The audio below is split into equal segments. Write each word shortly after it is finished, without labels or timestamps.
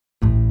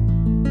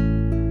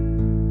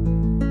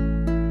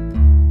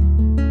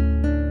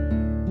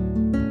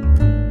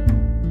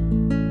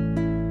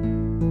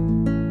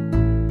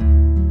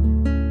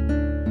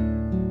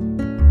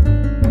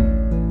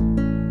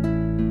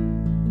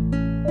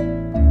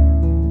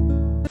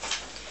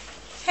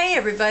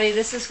everybody,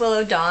 this is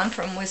Willow Dawn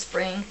from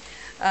Whispering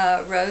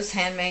Rose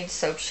Handmade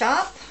Soap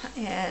Shop,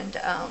 and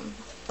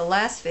the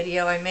last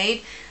video I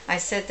made, I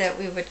said that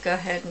we would go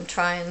ahead and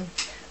try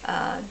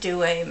and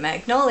do a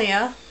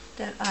magnolia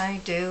that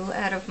I do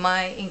out of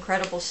my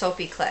incredible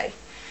soapy clay.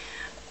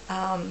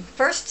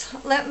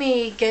 First, let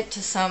me get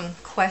to some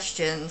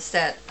questions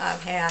that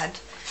I've had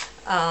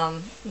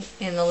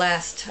in the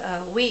last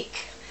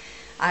week.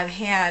 I've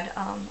had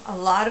a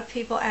lot of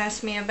people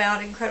ask me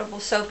about incredible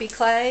soapy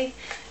clay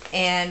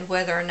and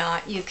whether or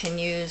not you can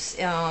use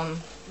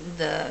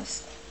the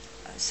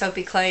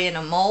soapy clay in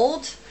a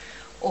mold,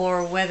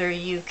 or whether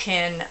you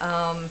can,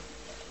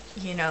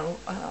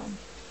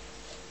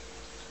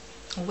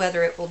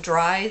 whether it will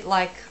dry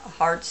like a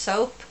hard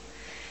soap.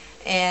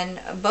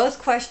 And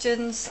both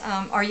questions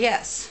are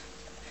yes.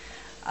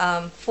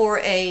 For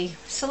a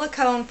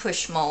silicone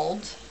push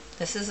mold,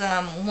 this is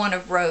one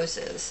of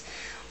Rose's.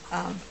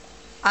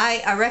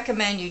 I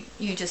recommend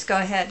you just go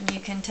ahead and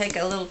you can take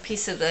a little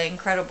piece of the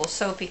incredible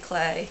soapy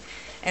clay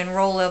and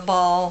roll a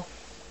ball.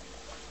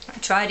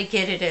 Try to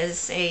get it as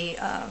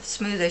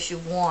smooth as you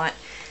want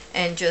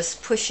and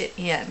just push it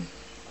in.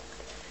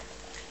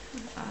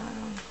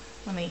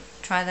 Let me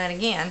try that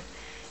again.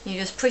 You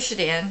just push it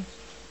in.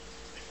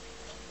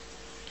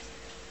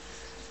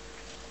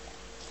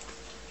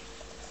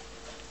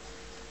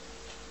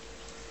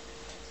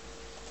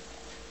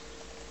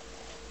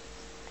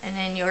 And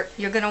then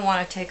you're going to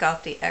want to take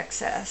off the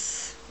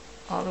excess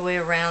all the way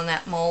around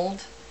that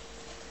mold.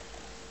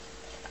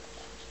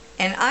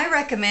 And I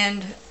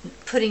recommend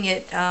putting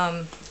it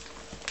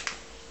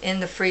in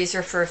the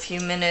freezer for a few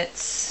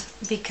minutes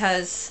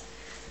because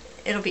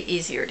it'll be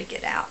easier to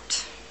get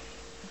out.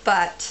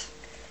 But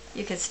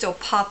you can still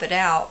pop it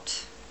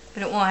out,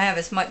 but it won't have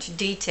as much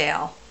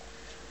detail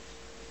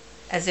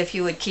as if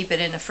you would keep it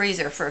in the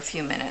freezer for a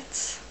few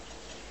minutes.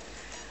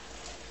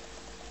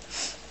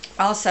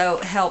 Also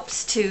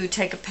helps to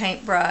take a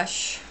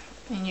paintbrush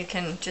and you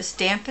can just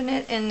dampen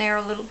it in there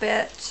a little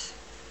bit.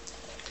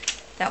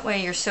 That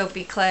way your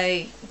soapy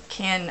clay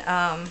can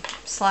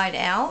slide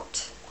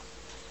out.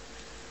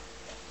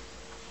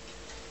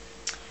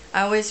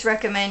 I always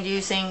recommend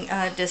using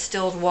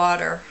distilled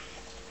water.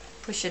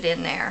 Push it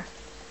in there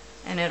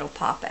and it'll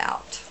pop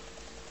out.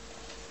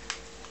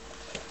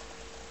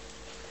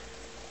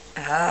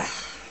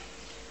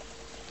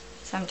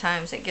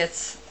 Sometimes it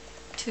gets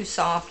too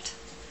soft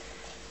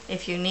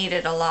if you need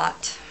it a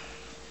lot.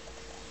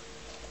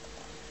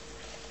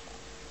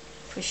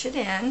 Push it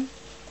in,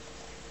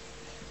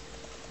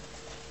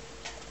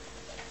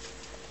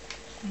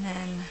 and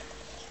then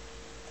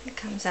it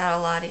comes out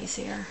a lot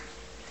easier.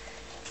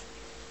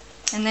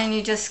 And then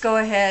you just go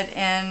ahead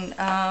and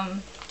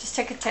just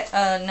take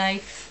a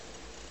knife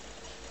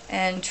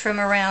and trim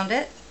around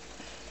it.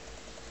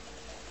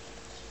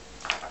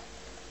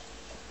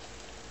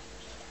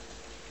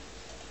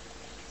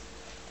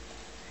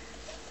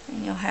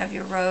 And you'll have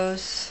your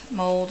rose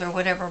mold or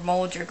whatever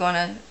mold you're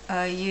going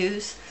to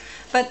use.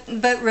 But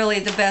really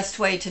the best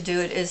way to do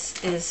it is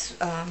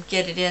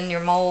get it in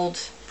your mold,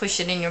 push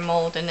it in your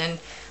mold, and then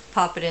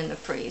pop it in the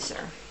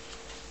freezer.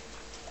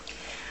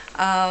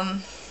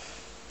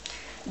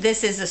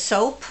 This is a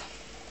soap,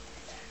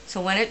 so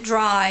when it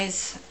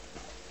dries,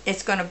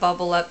 it's going to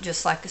bubble up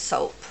just like a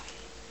soap.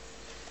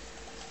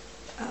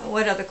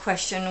 What other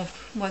question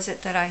was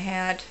it that I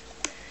had?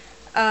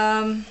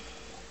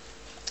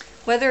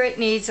 Whether it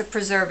needs a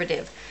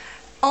preservative.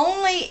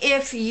 Only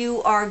if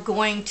you are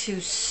going to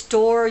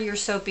store your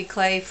soapy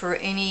clay for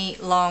any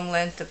long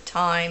length of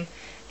time,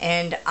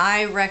 and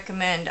I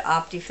recommend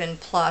Optifin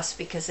Plus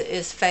because it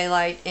is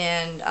phthalate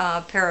and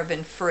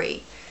paraben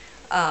free.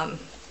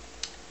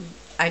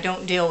 I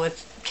don't deal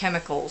with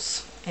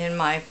chemicals in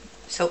my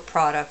soap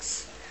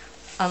products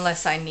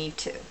unless I need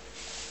to.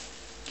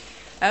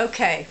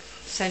 Okay,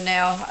 so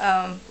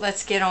now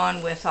let's get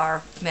on with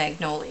our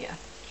magnolia.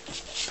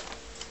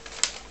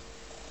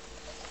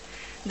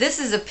 This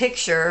is a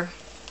picture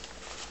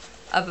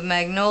of a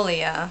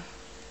magnolia.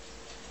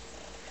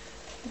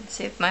 Let's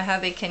see if my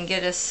hubby can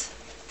get us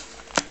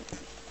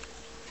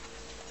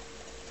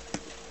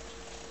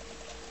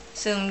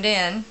zoomed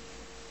in.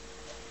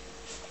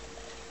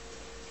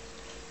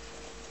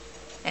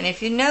 And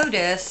if you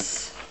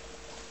notice,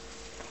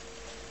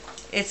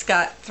 it's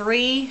got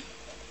 3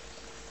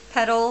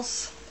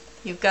 petals.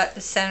 You've got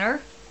the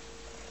center.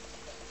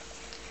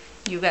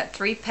 You've got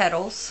 3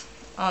 petals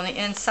on the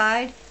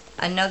inside.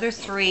 Another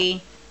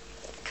 3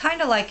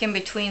 kind of like in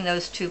between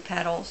those 2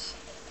 petals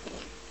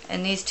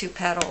and these 2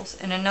 petals,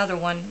 and another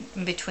one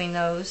in between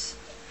those,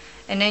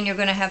 and then you're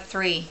going to have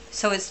 3.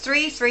 So it's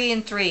 3, 3,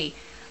 and 3,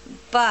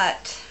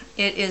 but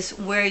it is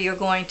where you're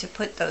going to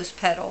put those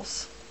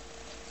petals.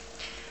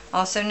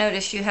 Also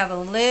notice you have a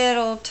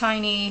little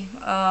tiny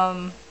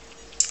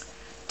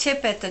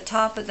tip at the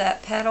top of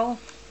that petal.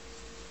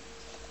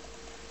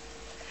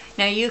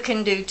 Now you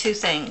can do 2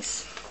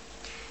 things.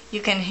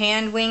 You can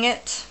hand wing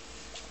it,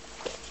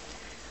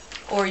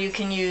 or you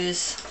can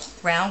use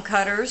round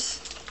cutters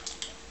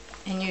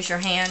and use your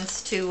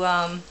hands to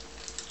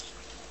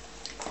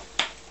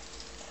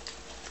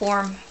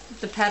form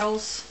the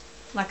petals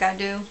like I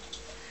do.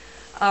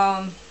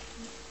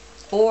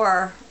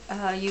 Or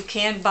you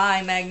can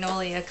buy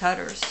Magnolia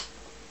cutters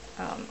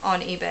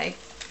on eBay.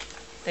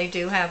 They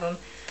do have them.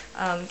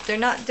 They're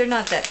not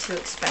that too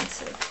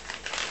expensive.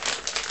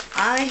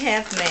 I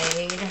have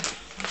made,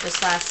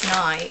 just last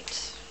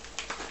night,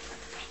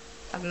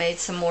 I've made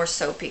some more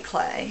soapy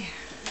clay.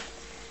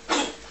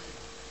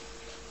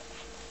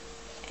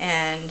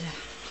 And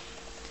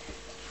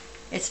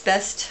it's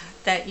best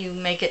that you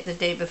make it the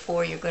day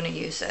before you're going to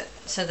use it,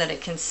 so that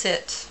it can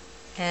sit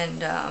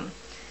and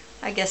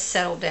I guess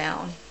settle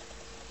down.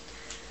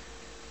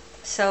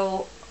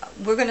 So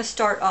we're going to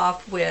start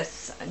off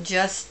with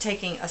just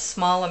taking a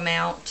small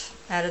amount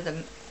out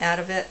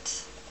of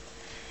it,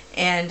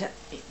 and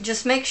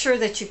just make sure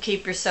that you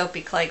keep your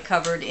soapy clay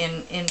covered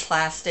in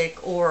plastic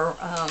or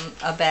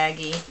a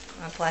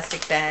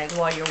plastic bag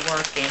while you're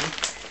working.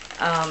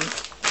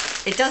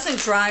 It doesn't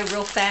dry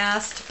real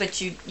fast,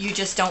 but you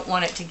just don't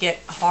want it to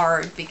get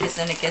hard, because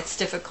then it gets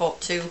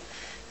difficult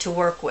to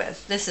work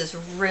with. This is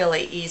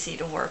really easy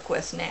to work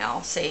with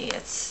now. See,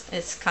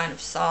 it's kind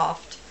of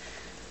soft.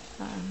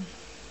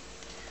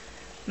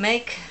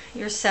 Make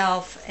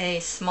yourself a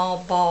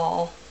small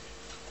ball,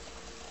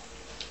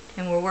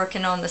 and we're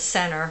working on the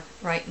center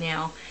right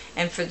now.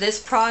 And for this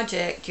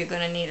project, you're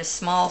going to need a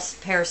small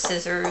pair of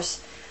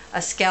scissors,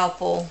 a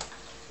scalpel,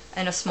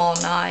 and a small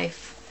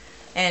knife.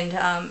 And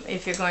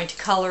if you're going to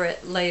color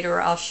it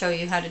later, I'll show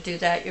you how to do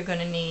that. You're going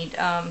to need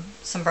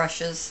some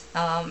brushes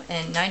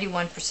and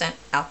 91%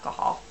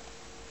 alcohol.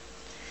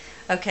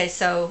 Okay,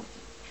 so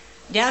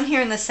down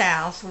here in the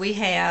south, we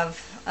have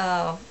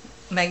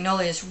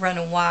magnolias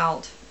running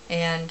wild,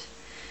 and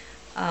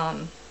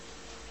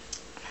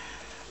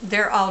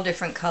they're all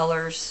different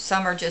colors.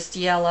 Some are just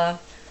yellow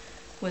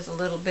with a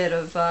little bit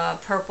of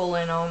purple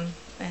in them,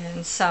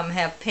 and some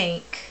have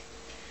pink.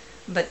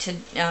 But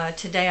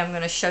today I'm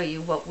going to show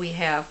you what we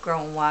have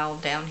growing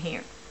wild down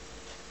here.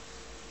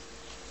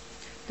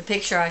 The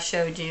picture I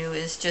showed you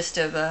is just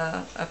of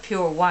a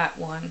pure white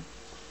one.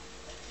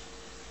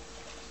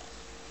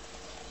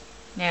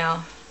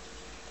 Now,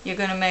 you're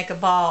going to make a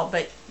ball,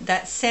 but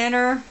that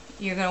center,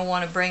 you're going to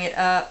want to bring it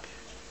up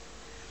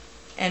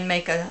and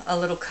make a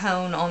little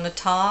cone on the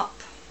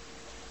top.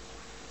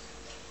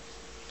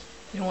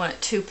 You don't want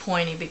it too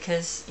pointy,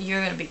 because you're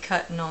going to be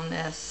cutting on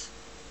this.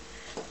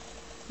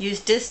 Use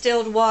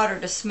distilled water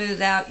to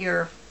smooth out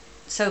your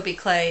soapy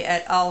clay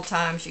at all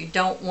times. You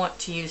don't want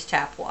to use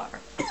tap water.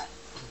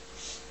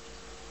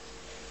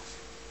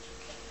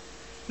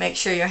 Make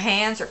sure your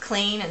hands are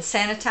clean and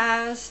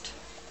sanitized.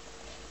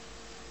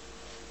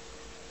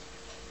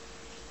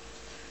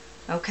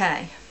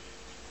 Okay.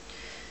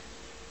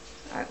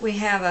 All right, we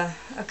have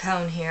a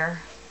cone here.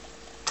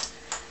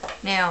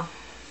 Now,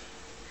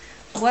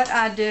 what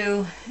I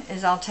do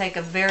is I'll take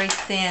a very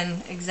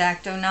thin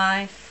X-Acto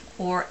knife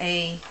or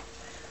a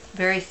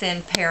very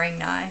thin paring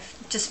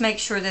knife. Just make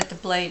sure that the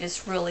blade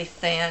is really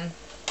thin.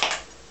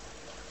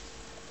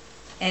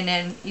 And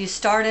then you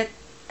start it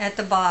at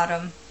the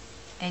bottom,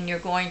 and you're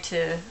going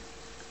to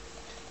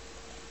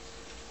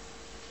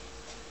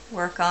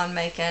work on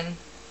making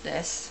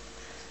this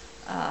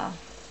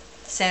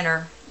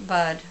center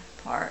bud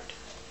part.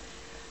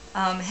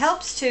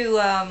 Helps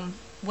to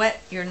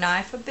wet your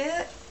knife a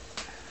bit.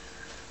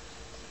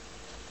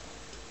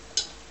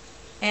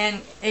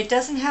 And it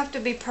doesn't have to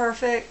be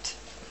perfect.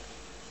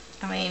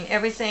 I mean,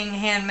 everything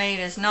handmade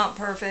is not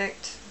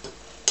perfect.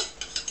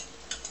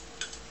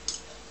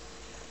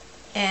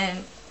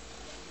 And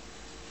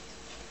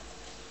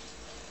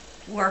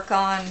work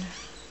on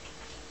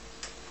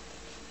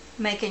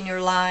making your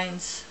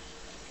lines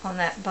on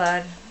that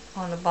bud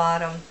on the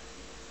bottom.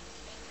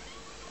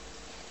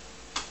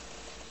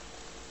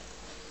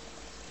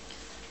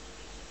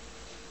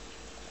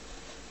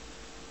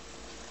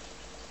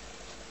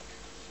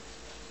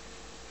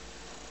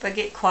 If I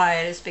get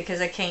quiet, it's because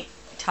I can't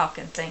talk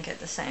and think at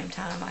the same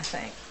time, I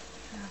think.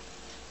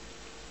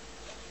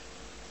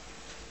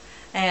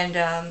 And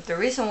the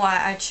reason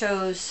why I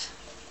chose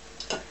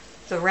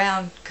the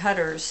round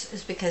cutters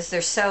is because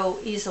they're so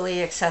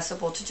easily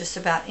accessible to just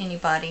about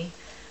anybody.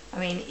 I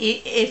mean,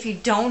 if you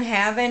don't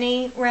have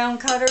any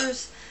round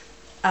cutters,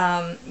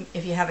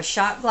 if you have a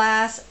shot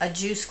glass, a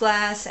juice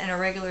glass, and a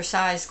regular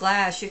size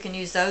glass, you can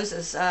use those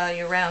as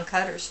your round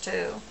cutters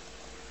too.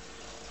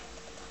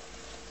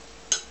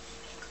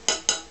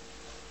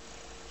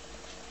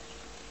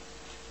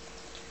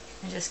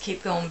 And just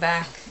keep going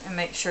back and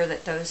make sure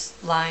that those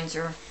lines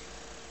are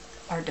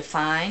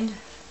defined.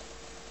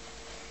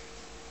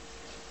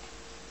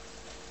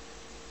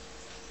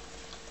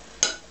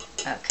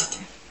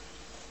 Okay.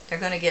 They're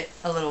going to get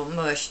a little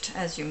mushed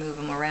as you move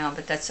them around,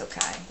 but that's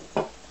okay.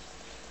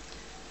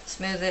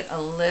 Smooth it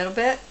a little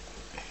bit.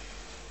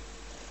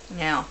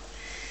 Now,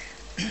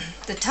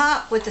 the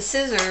top with the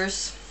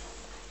scissors,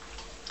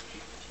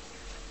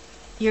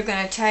 you're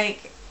going to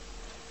take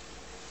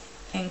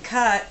and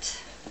cut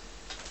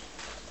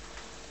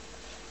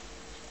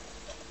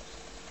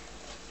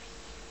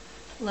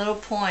little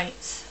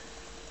points.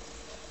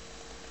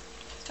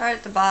 Start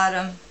at the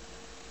bottom,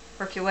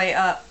 Work your way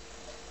up.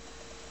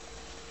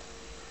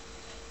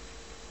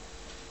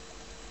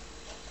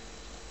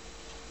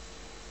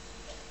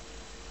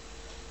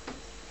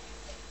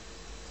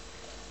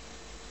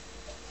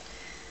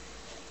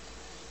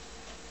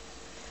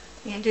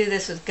 You can do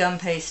this with gum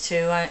paste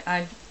too.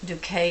 I do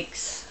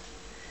cakes,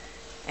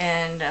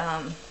 and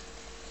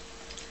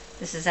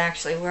this is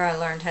actually where I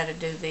learned how to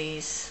do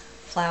these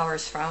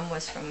flowers from,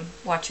 was from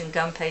watching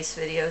gum paste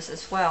videos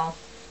as well.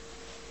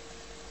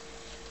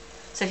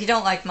 So if you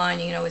don't like mine,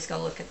 you can always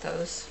go look at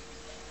those.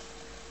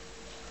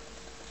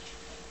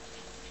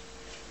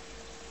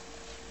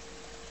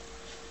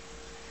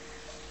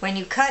 When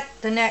you cut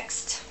the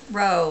next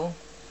row,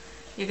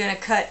 you're going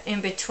to cut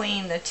in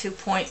between the 2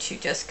 points you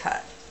just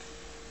cut.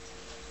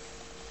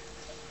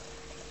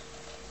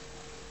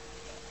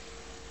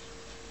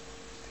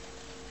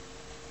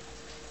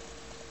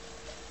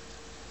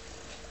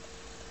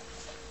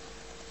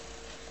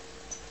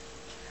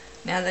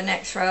 Now the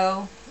next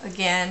row,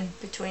 again,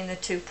 between the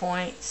 2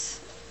 points,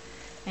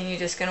 and you're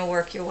just going to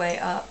work your way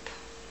up.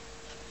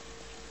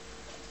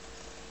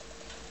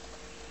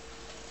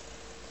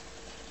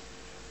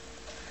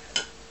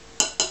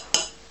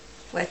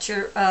 Wet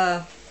your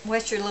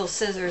little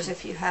scissors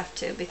if you have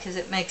to, because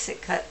it makes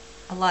it cut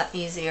a lot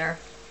easier.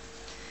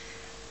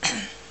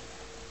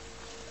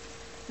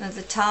 At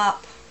the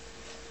top,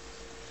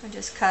 I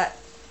just cut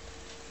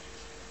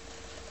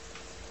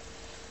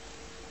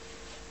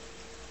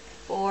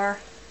 4,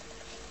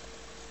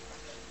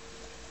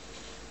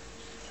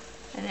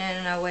 and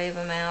then I wave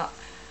them out.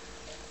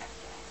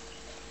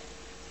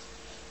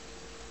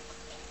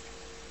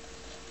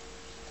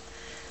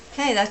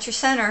 Okay, that's your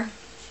center.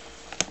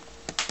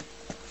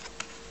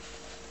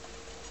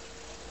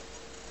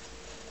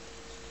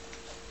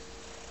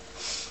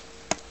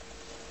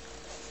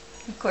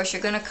 Of course,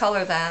 you're going to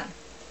color that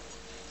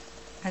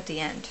at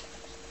the end.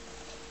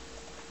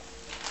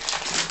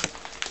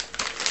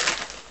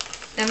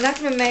 I'm not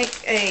going to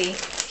make a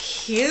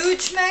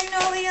huge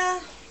magnolia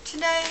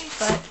today,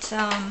 but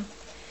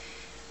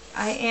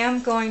I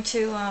am going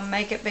to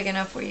make it big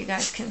enough where you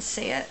guys can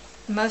see it.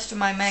 Most of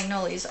my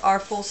magnolias are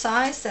full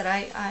size that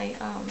I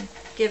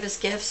give as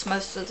gifts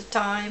most of the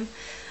time.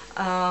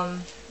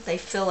 They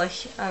fill a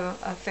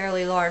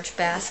fairly large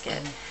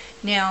basket.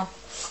 Now,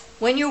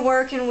 when you're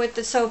working with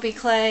the soapy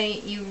clay,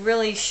 you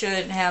really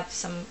should have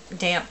some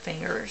damp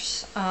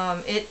fingers.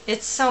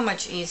 It's so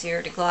much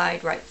easier to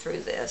glide right through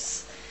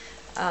this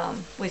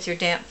with your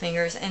damp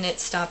fingers, and it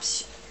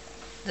stops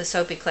the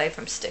soapy clay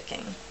from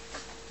sticking.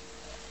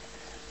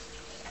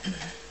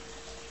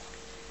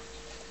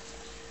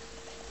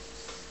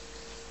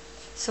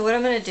 So what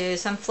I'm going to do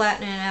is I'm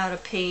flattening out a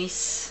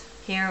piece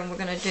here, and we're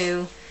going to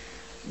do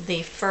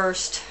the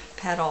first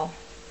petal,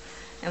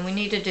 and we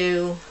need to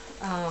do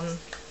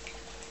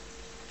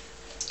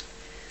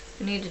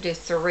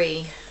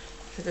 3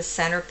 for the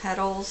center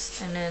petals,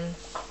 and then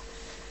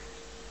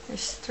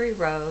there's 3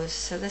 rows,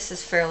 so this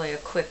is fairly a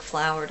quick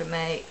flower to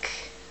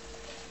make.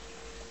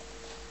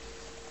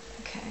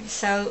 Okay,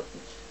 so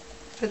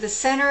for the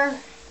center,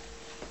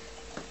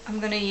 I'm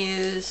going to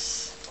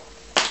use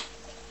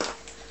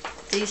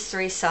these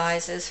 3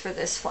 sizes for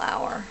this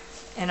flower,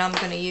 and I'm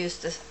going to use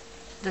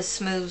the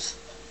smooth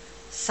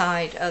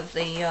side of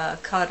the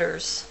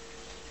cutters.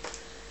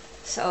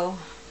 So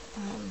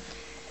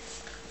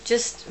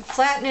just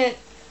flatten it,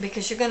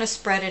 because you're going to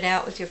spread it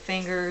out with your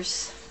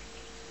fingers.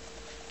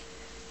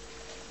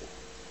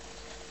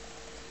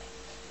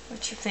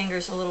 Put your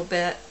fingers a little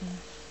bit and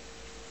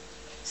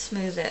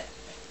smooth it.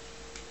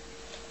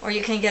 Or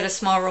you can get a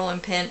small rolling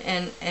pin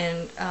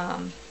and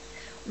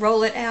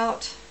roll it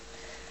out.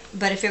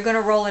 But if you're going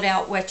to roll it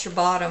out, wet your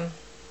bottom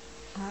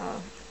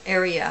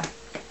area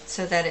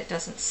so that it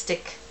doesn't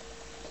stick.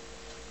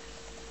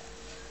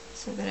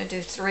 So I'm going to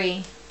do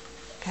 3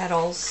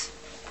 petals,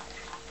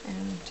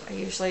 and I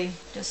usually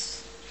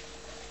just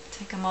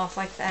take them off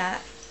like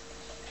that.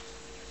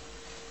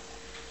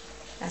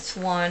 That's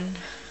 1.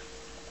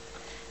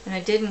 And I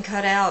didn't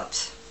cut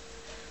out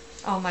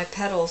all my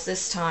petals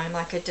this time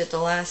like I did the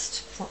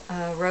last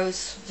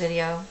rose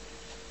video.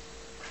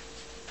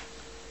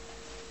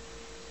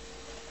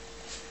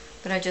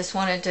 But I just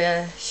wanted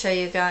to show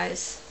you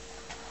guys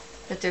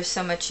that there's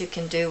so much you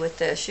can do with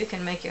this. You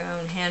can make your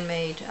own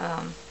handmade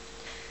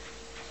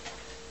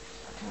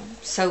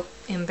soap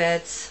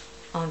embeds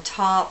on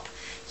top.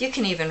 You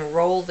can even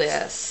roll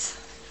this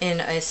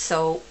in a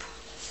soap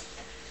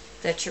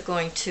that you're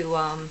going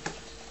to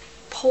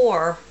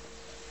pour,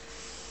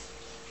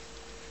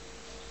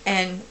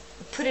 and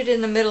put it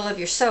in the middle of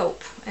your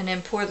soap, and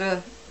then pour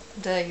your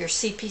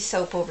CP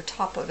soap over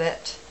top of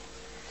it.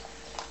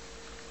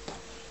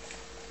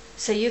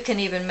 So you can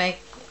even make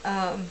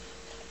a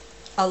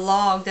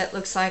log that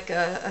looks like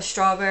a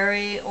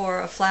strawberry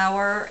or a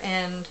flower,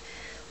 and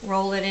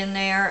roll it in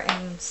there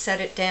and set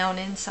it down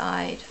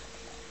inside.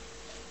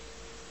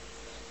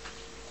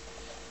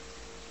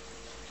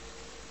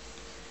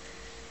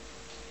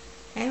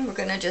 And we're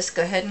going to just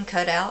go ahead and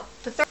cut out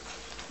the third.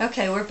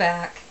 Okay, we're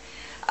back.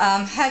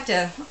 Had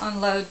to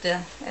unload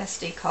the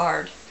SD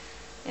card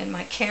in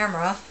my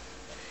camera.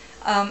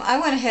 I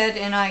went ahead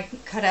and I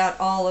cut out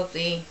all of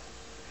the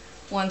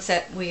ones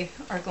that we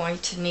are going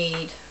to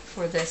need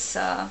for this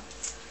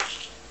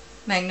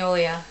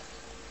Magnolia.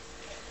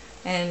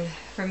 And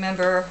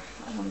remember,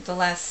 the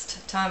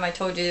last time I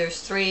told you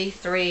there's 3,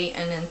 3,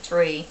 and then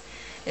 3.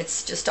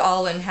 It's just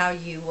all in how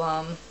you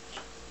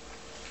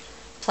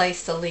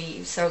place the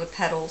leaves or the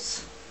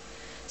petals.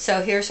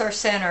 So here's our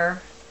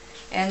center,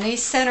 and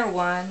these center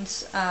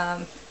ones,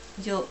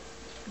 you'll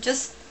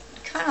just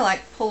kind of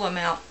like pull them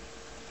out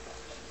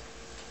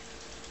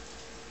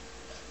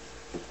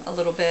a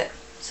little bit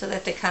so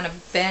that they kind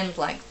of bend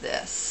like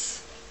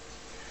this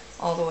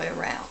all the way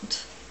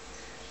around.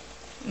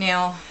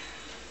 Now,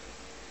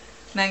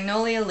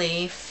 Magnolia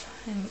leaf,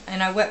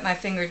 and I wet my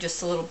finger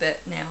just a little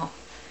bit now,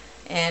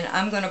 and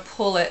I'm going to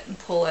pull it and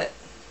pull it,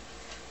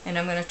 and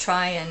I'm going to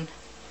try and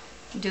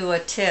do a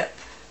tip.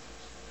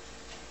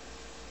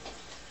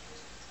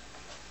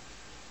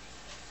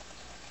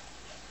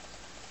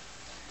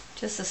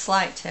 Just a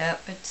slight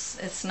tip.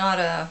 It's not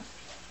a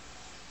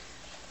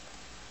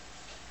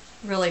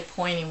really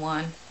pointy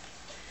one.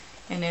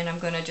 And then I'm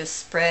going to just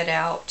spread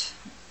out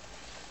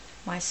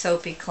my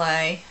soapy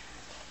clay.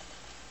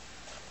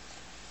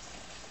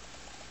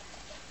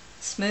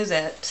 Smooth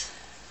it.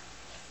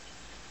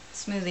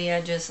 Smooth the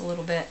edges a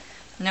little bit.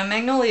 Now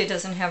Magnolia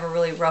doesn't have a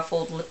really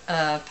ruffled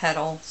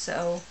petal,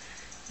 so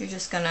you're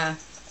just going to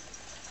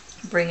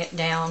bring it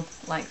down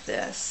like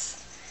this.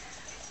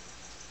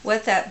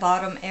 Wet that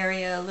bottom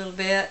area a little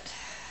bit,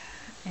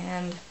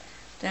 and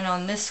then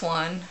on this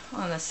one,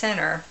 on the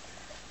center,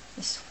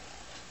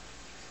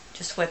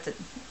 just wet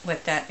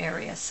that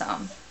area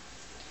some.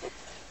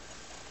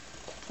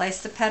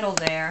 Place the petal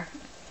there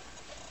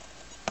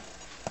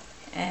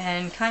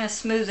and kind of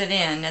smooth it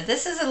in. Now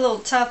this is a little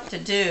tough to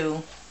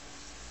do,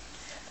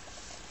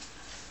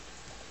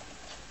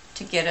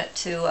 to get it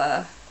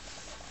to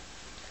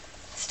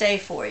stay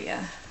for you.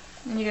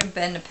 And you can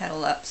bend the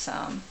petal up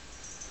some.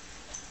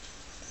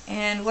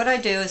 And what I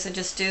do is I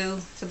just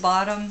do the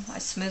bottom, I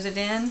smooth it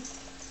in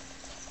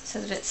so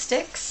that it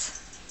sticks,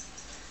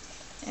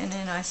 and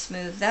then I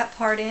smooth that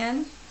part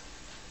in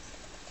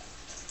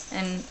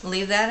and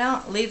leave that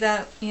out, leave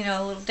that, you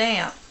know, a little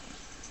damp.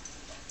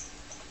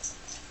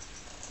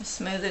 Just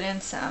smooth it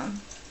in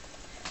some.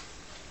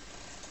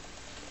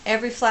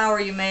 Every flower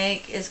you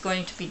make is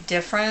going to be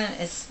different.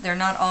 They're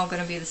not all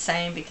going to be the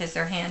same because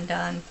they're hand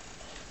done.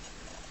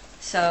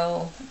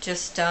 So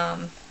just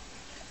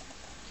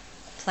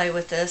play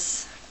with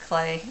this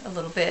clay a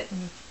little bit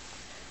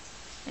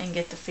and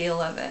get the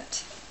feel of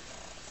it.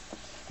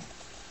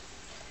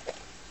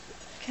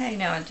 Okay,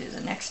 now I'll do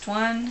the next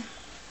one,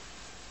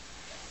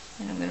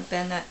 and I'm going to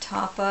bend that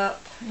top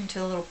up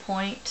into a little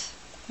point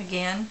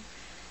again,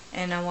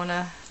 and I want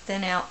to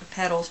thin out the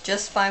petals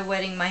just by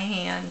wetting my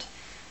hand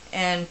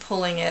and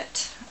pulling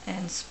it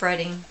and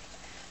spreading,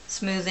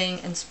 smoothing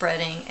and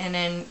spreading, and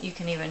then you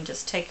can even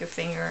just take your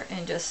finger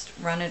and just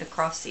run it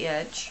across the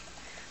edge.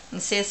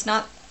 And see, it's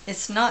not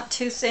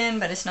too thin,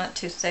 but it's not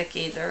too thick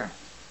either.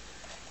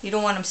 You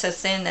don't want them so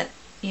thin that,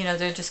 you know,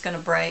 they're just going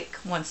to break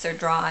once they're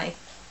dry.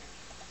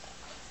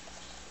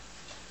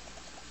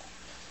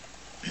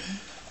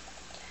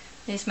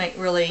 These make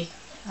really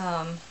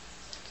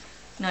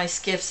nice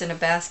gifts in a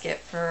basket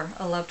for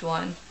a loved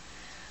one.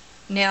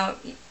 Now,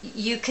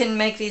 you can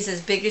make these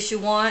as big as you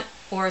want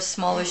or as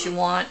small as you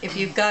want. If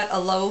you've got a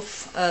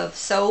loaf of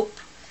soap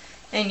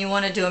and you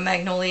want to do a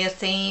Magnolia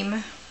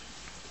theme,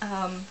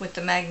 with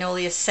the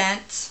Magnolia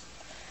scent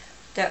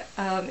that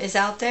is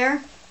out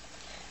there,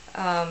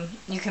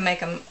 you can make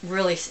them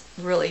really,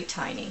 really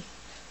tiny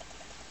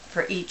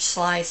for each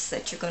slice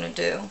that you're going to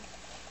do.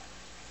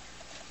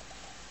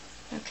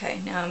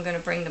 Okay, now I'm going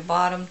to bring the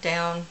bottom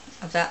down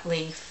of that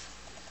leaf.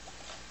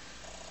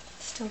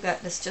 Still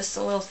got this just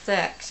a little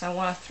thick, so I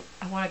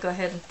want to go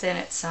ahead and thin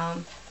it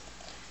some.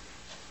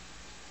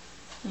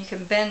 You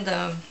can bend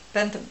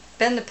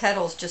the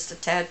petals just a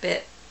tad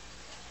bit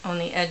on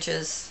the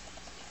edges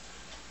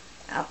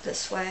out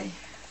this way.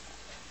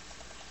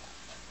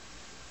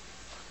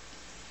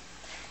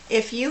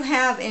 If you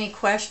have any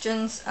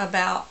questions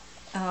about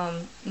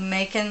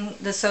making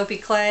the soapy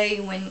clay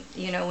when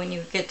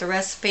you get the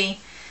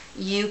recipe,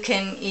 you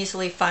can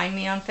easily find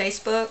me on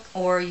Facebook,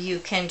 or you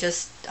can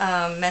just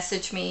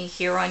message me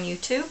here on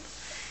YouTube,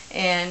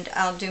 and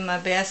I'll do my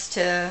best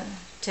to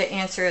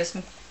answer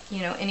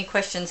any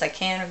questions I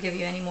can, or give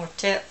you any more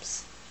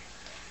tips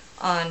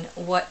on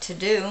what to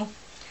do.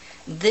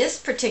 This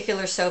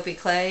particular soapy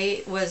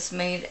clay was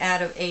made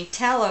out of a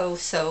tallow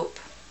soap.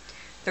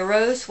 The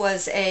rose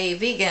was a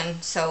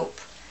vegan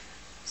soap,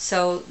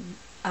 so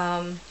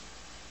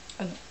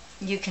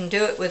you can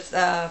do it with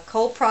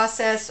cold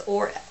process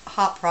or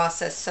hot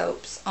process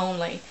soaps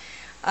only.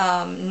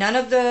 None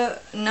of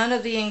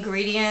the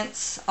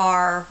ingredients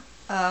are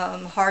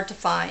hard to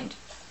find.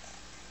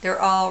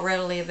 They're all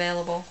readily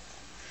available,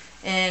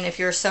 and if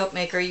you're a soap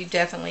maker, you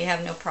definitely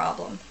have no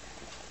problem.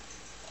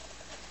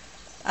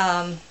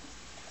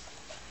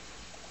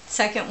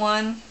 Second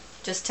one,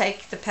 just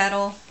take the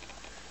petal,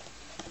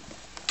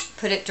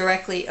 put it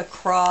directly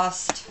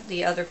across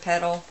the other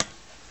petal,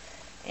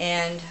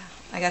 and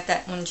I got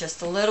that one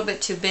just a little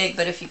bit too big,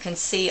 but if you can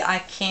see, I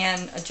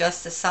can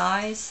adjust the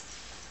size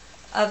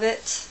of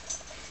it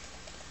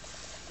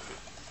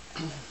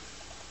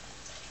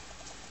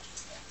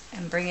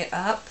and bring it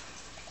up.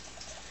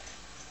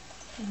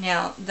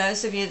 Now,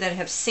 those of you that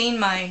have seen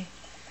my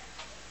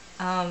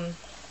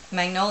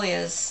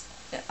magnolias,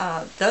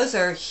 those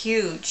are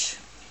huge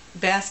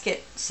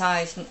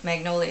basket-sized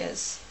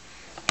magnolias,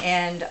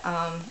 and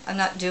I'm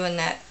not doing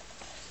that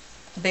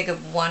big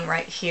of one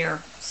right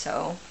here,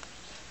 so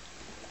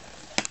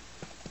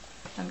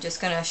I'm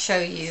just going to show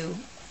you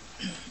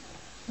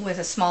with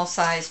a small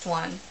sized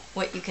one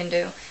what you can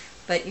do,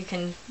 but you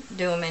can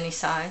do them any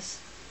size.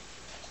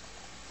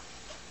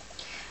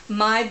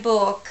 My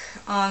book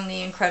on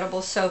the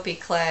incredible soapy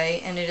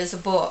clay, and it is a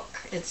book,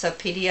 it's a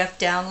PDF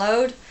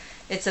download.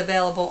 It's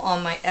available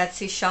on my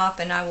Etsy shop,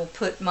 and I will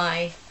put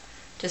my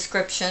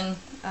description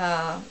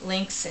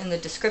links in the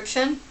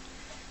description.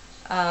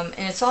 And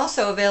it's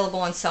also available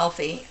on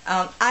Selfie.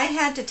 I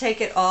had to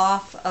take it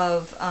off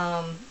of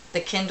the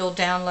Kindle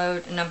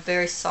download, and I'm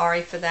very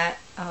sorry for that.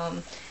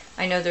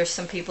 I know there's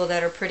some people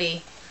that are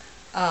pretty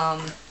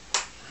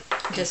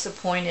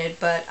disappointed,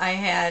 but I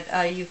had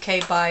a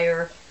UK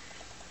buyer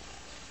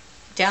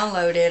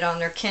download it on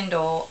their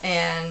Kindle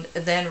and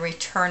then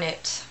return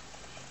it,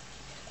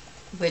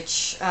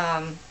 which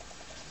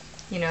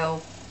you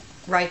know,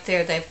 right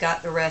there they've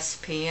got the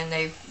recipe, and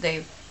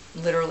they've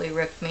literally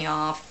ripped me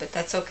off, but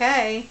that's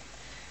okay.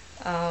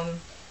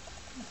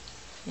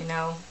 You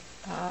know,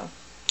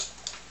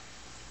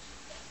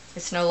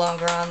 it's no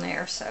longer on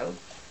there, so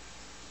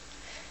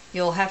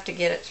you'll have to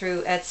get it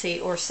through Etsy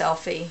or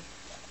Selfie,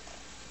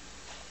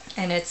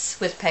 and it's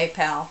with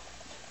PayPal.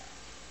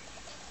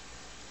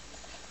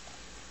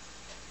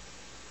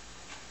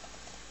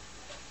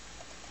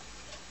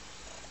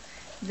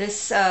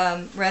 This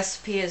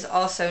recipe is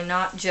also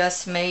not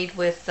just made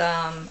with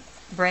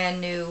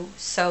brand new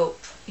soap,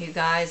 you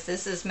guys.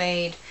 This is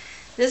made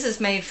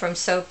from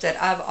soap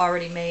that I've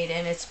already made,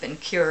 and it's been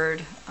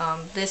cured.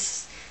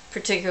 This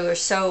particular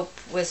soap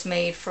was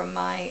made from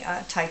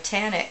my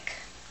Titanic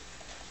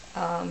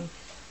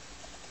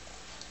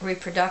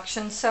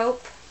reproduction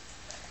soap,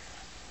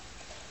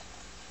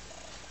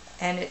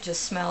 and it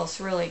just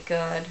smells really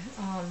good.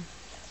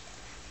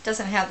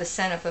 Doesn't have the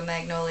scent of a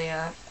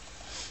magnolia.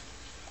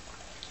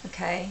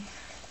 Okay,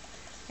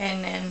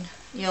 and then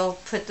you'll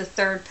put the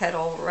third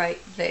petal right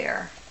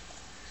there.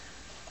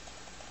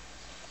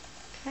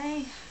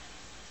 Okay,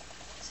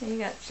 so you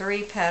got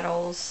 3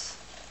 petals.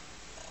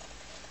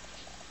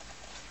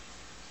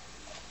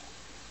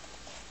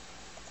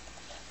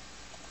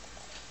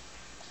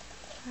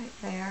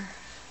 Right there,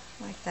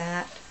 like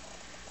that.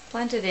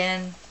 Blend it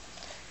in.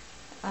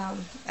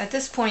 At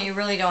this point, you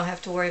really don't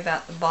have to worry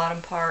about the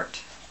bottom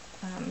part.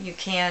 You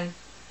can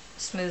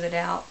smooth it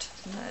out,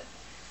 but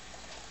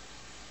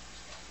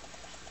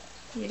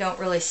you don't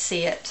really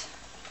see it.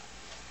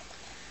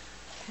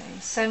 Okay,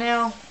 so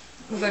now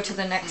we'll go to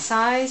the next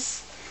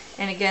size,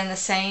 and again the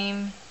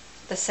same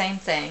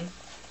thing.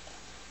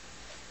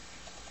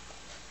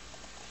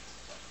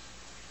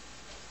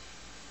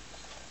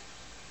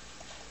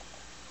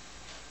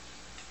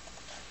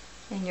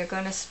 And you're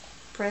going to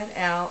spread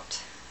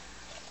out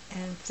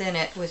and thin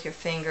it with your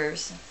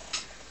fingers.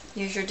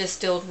 Use your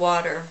distilled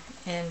water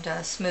and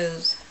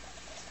smooth.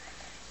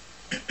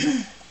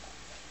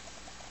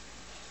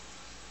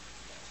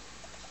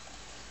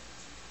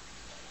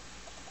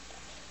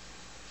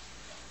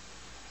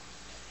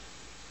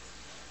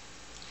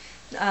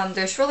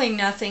 There's really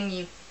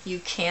nothing you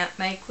can't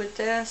make with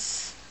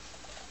this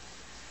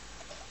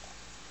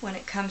when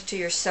it comes to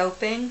your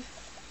soaping.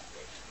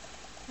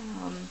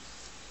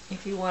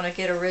 If you want to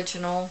get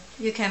original,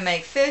 you can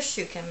make fish,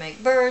 you can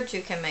make birds,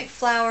 you can make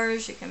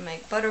flowers, you can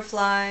make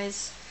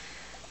butterflies.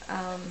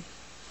 And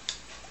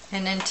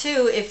then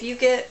too, if you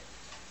get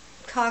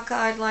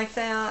cockeyed like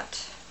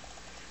that,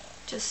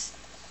 just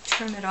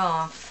trim it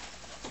off.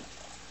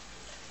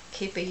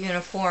 Keep a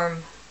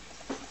uniform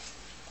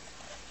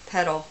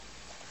petal.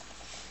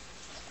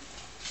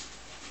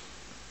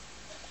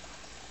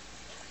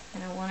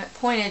 And I want it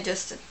pointed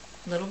just a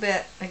little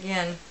bit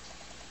again.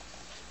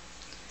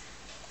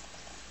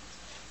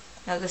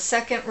 Now the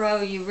second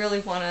row, you really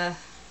want to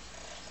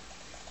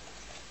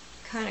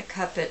kind of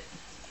cup it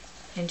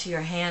into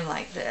your hand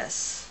like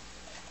this,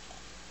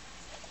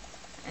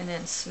 and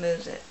then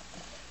smooth it.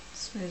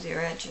 Smooth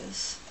your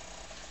edges.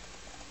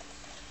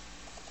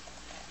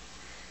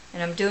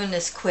 And I'm doing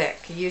this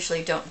quick. I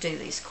usually don't do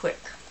these quick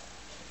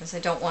because I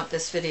don't want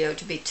this video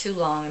to be too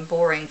long and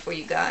boring for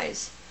you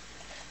guys.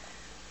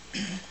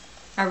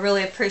 I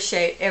really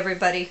appreciate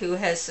everybody who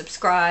has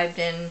subscribed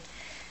and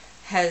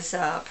has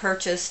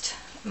purchased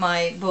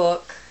my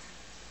book.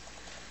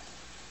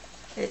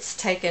 It's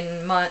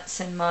taken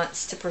months and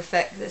months to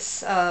perfect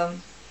this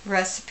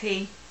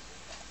recipe.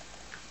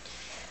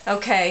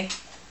 Okay,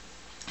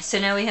 so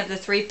now we have the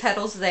 3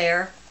 petals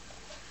there,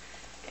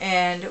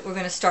 and we're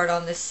going to start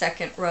on this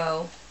second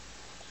row.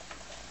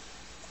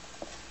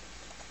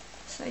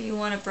 So you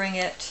want to bring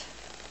it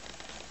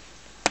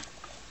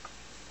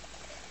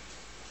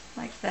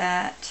like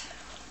that.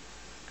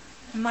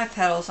 My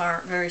petals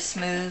aren't very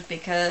smooth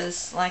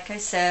because, like I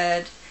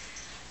said,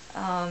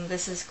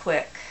 this is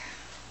quick,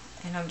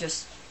 and I'm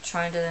just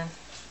trying to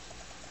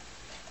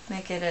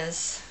make it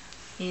as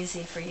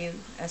easy for you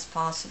as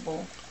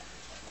possible.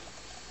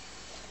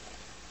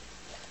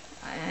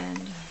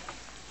 And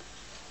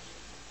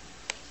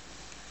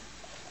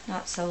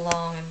not so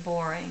long and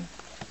boring.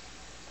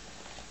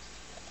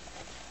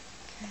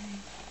 Okay.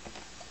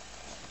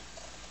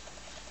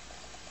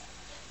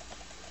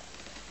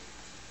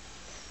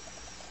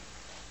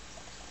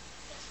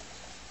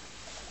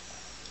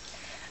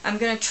 I'm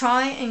going to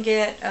try and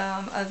get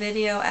a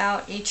video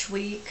out each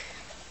week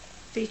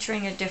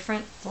featuring a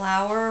different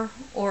flower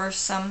or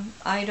some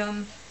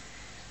item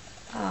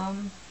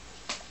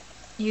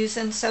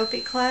using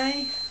soapy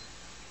clay.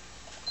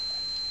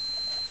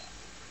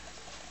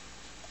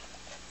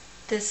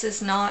 This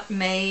is not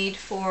made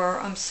for,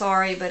 I'm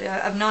sorry, but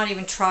I've not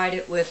even tried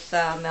it with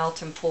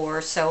melt and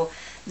pour, so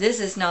this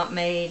is not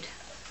made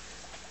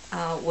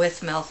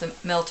with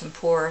melt and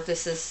pour.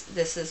 This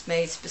is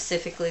made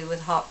specifically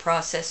with hot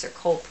process or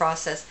cold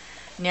process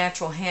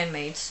natural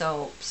handmade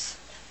soaps.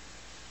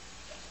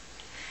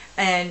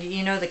 And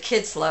you know, the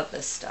kids love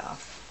this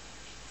stuff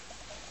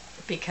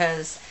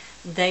because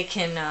they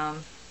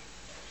can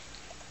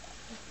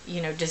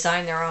you know,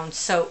 design their own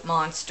soap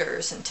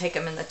monsters and take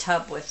them in the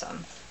tub with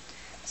them.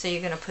 So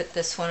you're going to put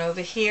this one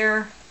over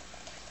here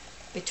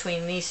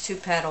between these two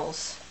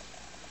petals.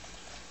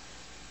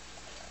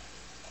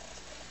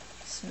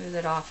 Smooth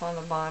it off on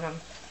the bottom.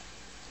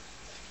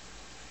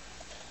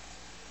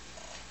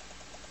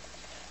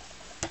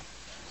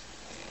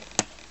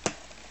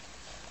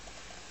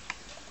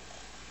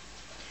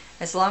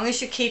 As long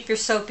as you keep your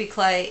soapy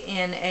clay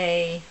in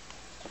a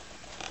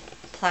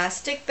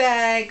plastic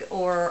bag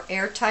or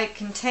airtight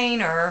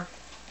container,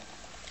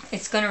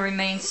 it's going to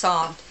remain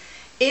soft.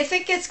 If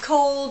it gets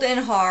cold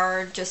and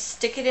hard, just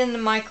stick it in the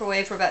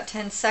microwave for about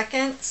 10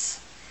 seconds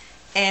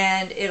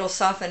and it'll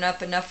soften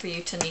up enough for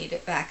you to knead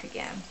it back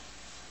again.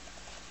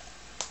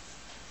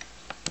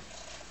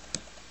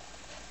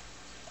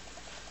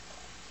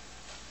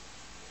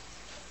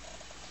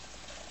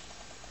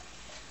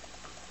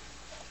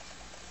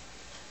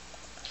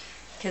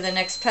 Okay, the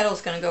next petal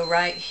is going to go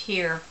right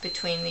here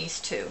between these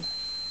two.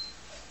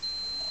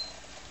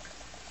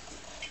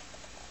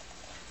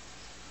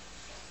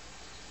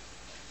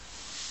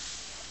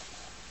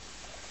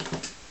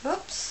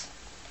 Oops,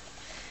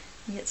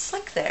 you get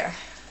slick there.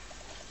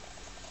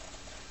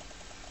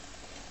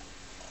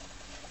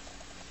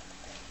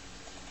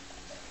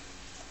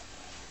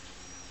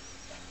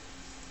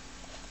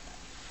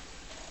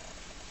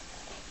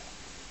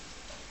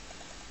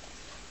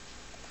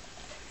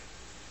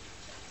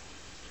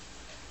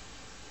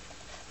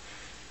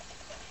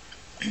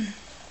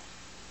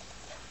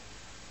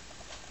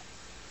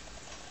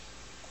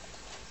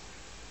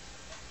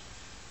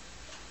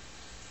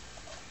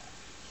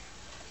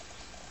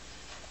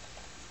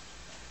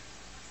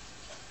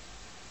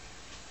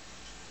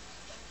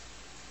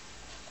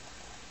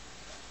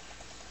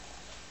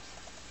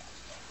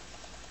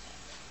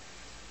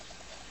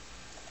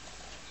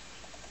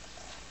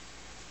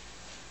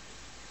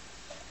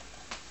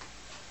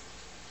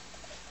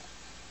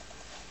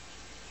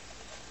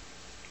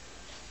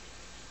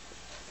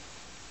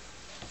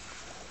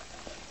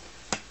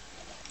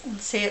 And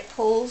see, it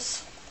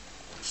pulls,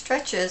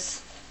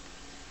 stretches,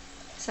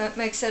 so it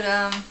makes it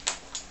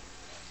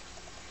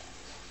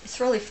it's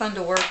really fun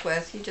to work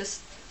with. You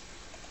just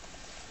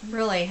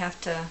really have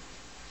to,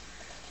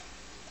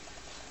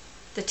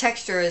 the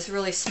texture is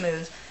really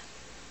smooth.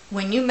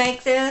 When you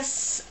make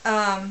this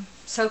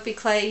soapy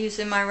clay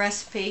using my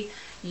recipe,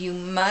 you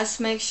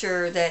must make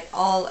sure that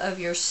all of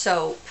your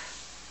soap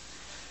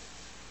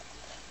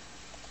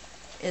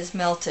is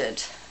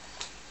melted,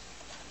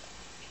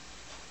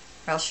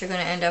 or else you're going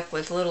to end up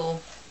with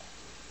little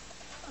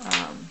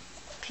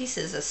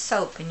pieces of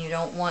soap, and you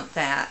don't want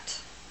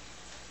that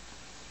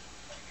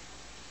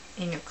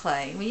in your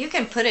clay. Well, you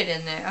can put it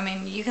in there. I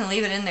mean, you can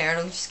leave it in there.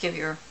 It'll just give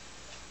your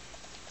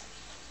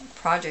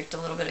project a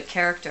little bit of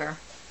character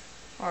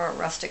or a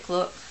rustic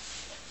look.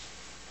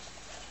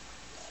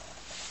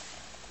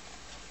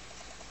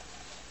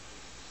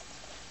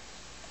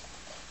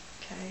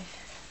 Okay,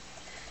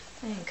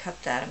 I didn't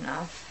cut that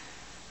enough.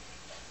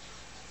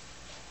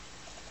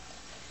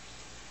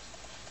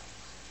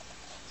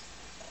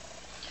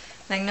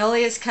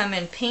 Magnolias come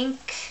in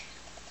pink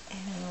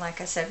and, like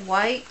I said,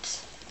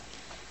 white.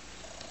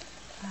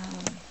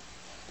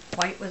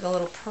 White with a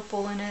little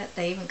purple in it.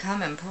 They even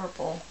come in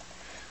purple.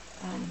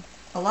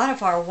 A lot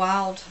of our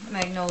wild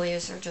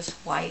magnolias are just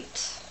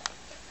white.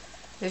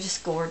 They're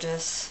just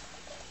gorgeous.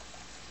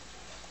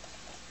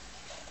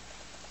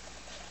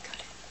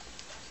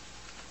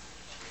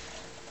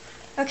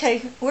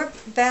 Okay, we're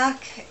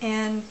back,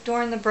 and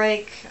during the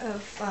break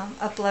of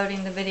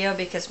uploading the video,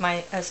 because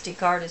my SD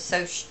card is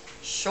so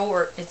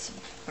short, it's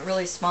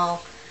really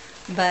small,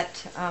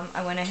 but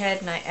I went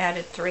ahead and I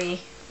added 3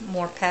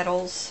 more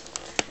petals,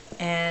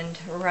 and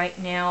right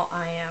now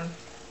I am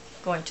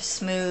going to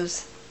smooth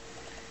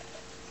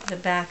the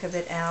back of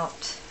it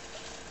out.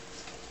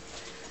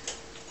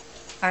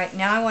 Alright,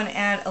 now I want to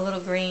add a little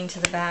green to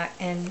the back,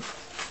 and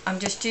I'm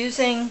just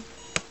using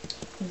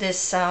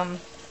this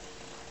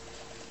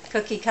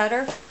cookie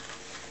cutter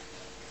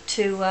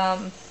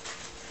to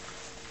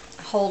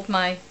hold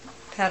my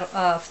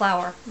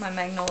flower, my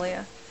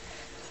magnolia.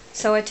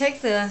 So I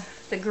take the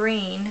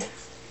green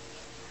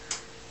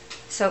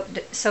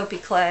soapy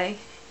clay,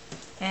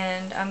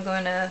 and I'm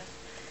going to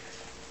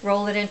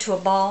roll it into a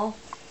ball.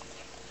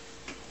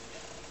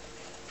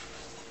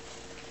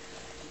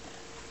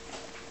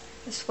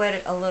 Just wet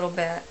it a little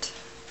bit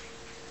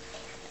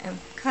and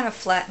kind of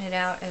flatten it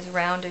out as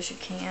round as you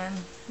can.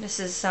 This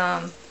is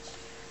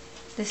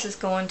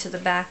going to the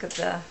back of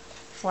the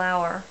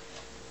flower.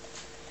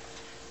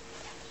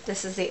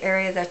 This is the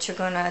area that you're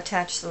going to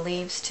attach the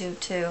leaves to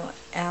too.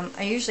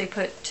 I usually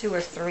put 2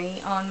 or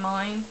 3 on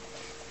mine,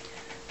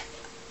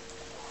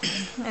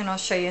 and I'll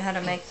show you how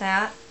to make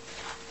that.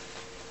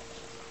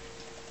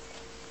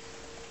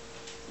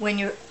 When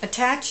you're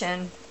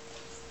attaching,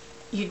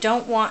 you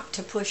don't want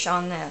to push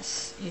on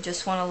this. You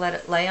just want to let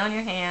it lay on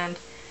your hand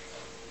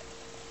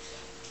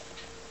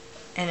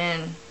and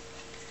then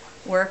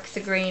work the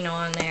green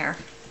on there.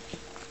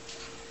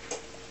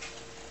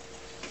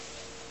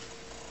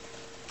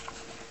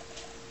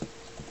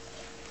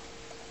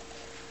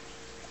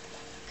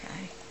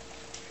 Okay,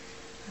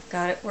 I've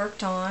got it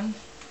worked on.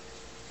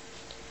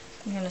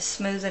 I'm going to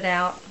smooth it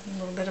out, a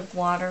little bit of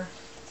water.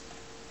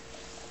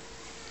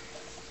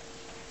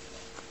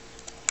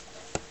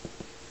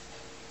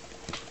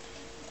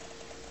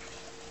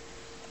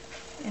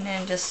 And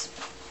then just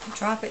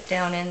drop it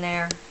down in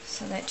there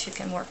so that you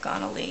can work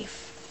on a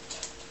leaf.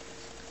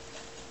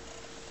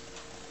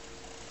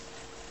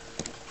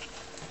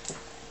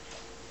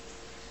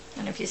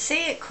 And if you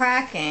see it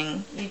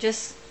cracking, you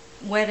just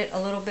wet it a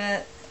little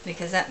bit,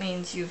 because that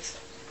means you've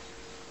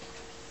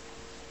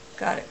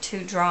got it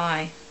too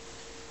dry.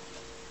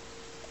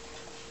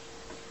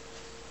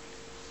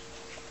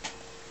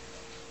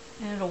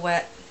 And it'll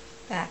wet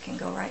back and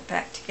go right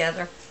back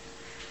together.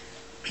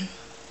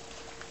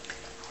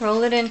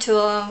 Roll it into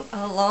a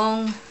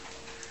long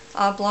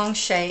oblong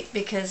shape,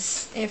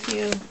 because if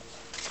you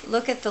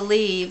look at the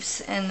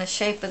leaves and the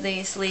shape of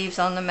these leaves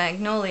on the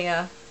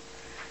magnolia,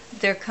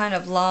 they're kind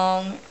of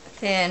long,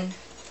 thin,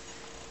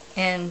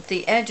 and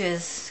the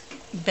edges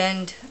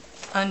bend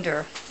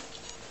under.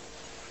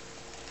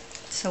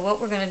 So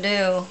what we're going to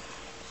do,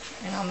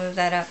 and I'll move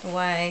that out of the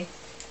way,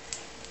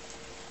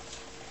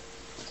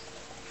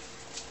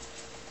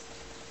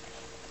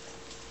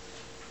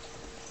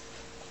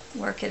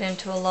 work it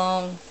into a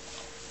long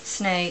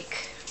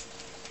snake.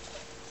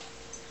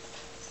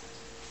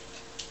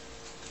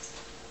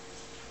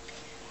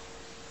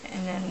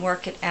 And then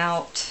work it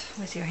out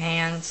with your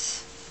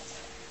hands,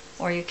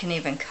 or you can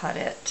even cut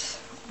it.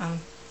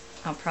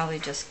 I'll probably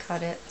just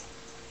cut it.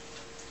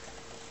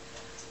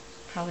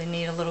 Probably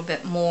need a little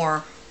bit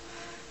more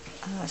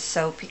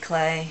soapy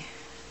clay.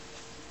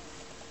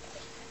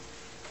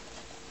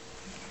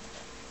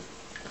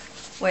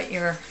 Wet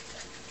your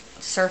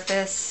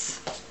surface.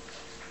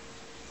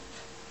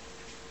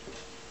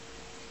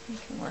 You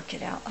can work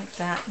it out like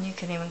that, and you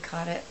can even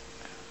cut it.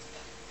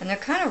 And they're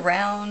kind of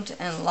round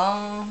and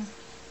long.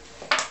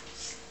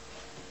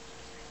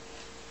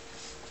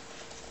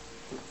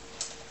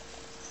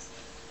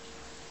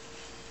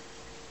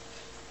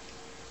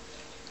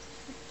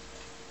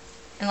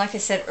 And like I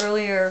said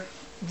earlier,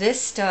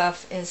 this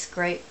stuff is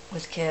great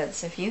with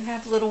kids. If you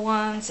have little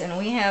ones, and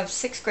we have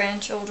 6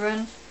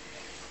 grandchildren,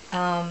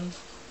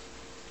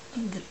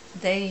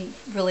 they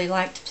really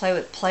like to play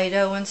with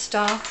Play-Doh and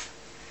stuff.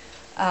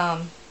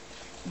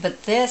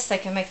 But this, they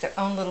can make their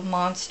own little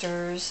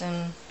monsters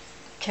and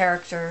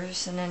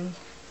characters, and then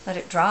let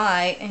it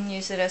dry and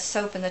use it as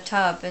soap in the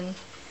tub. And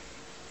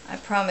I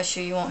promise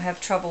you, you won't have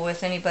trouble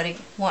with anybody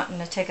wanting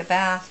to take a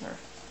bath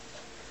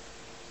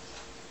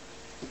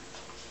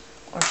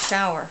or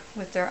shower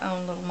with their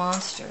own little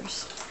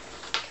monsters.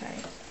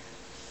 Okay,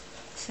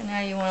 so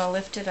now you want to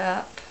lift it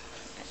up,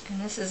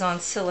 and this is on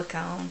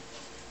silicone.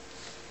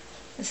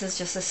 This is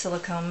just a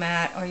silicone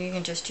mat, or you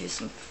can just use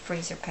some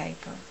freezer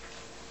paper.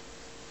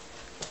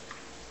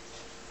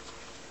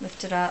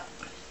 Lift it up,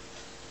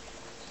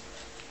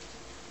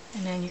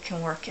 and then you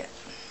can work it.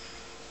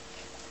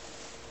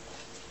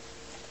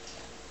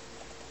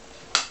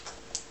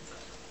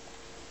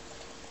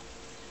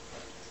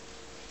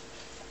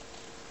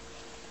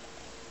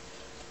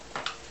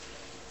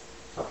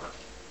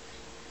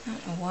 I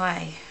don't know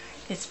why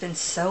it's been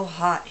so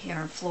hot here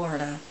in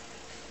Florida.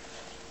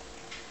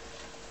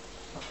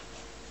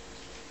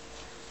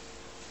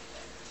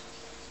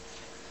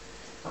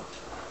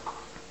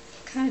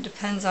 Kind of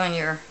depends on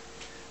your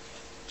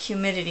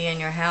humidity in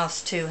your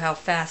house too, how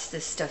fast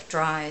this stuff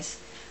dries.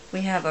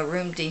 We have a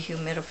room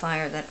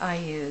dehumidifier that I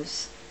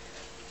use,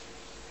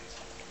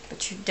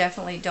 but you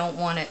definitely don't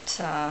want it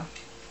to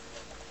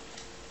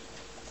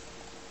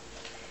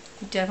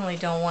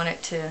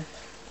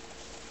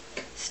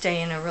stay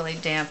in a really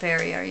damp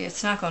area.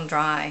 It's not going to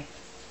dry.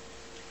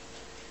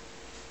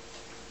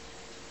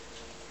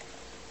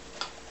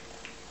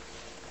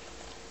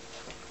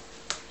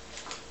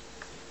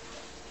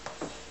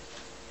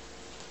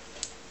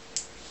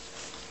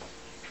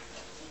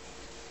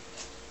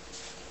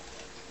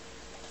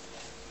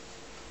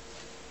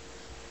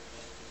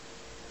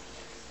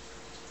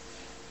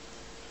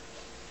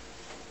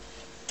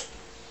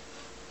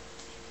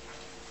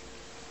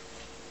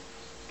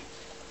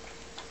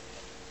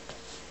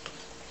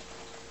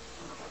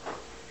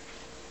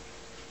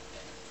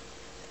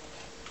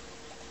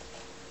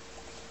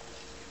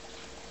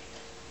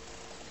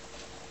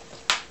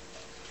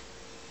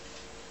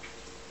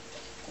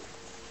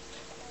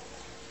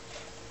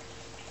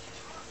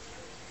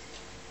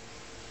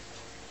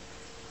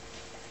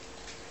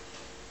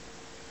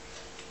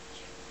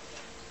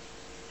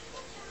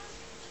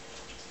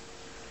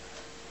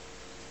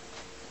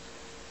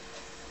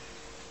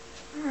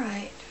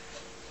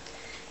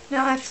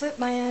 now I flip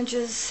my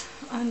edges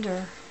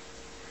under,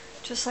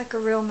 just like a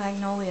real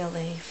magnolia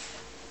leaf.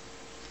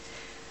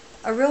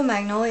 A real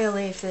magnolia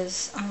leaf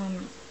is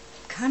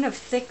kind of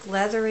thick,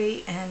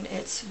 leathery, and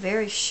it's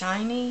very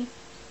shiny.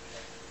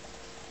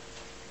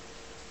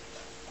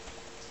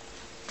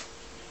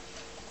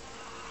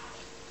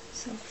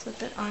 So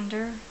flip it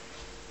under,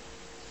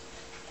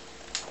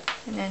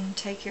 and then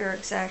take your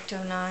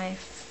X-Acto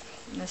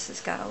knife, and this has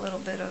got a little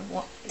bit of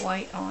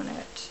white on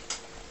it.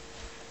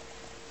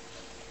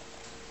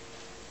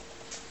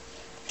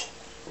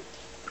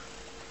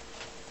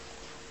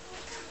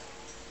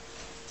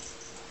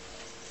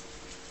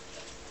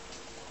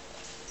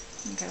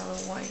 Got a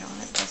little white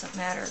on it, doesn't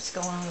matter, it's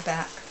going on the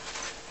back.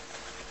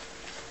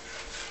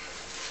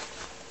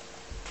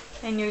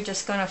 And you're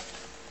just going to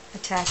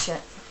attach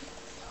it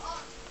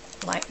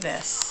like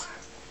this.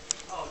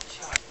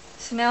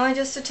 So now I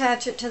just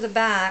attach it to the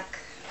back,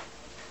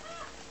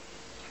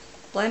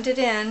 blend it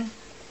in,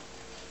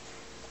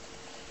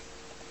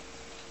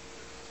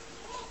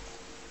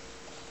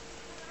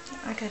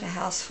 I got a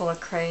house full of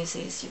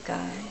crazies, you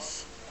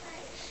guys,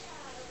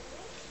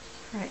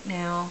 right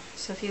now.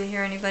 So if you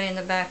hear anybody in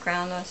the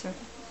background, those are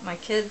my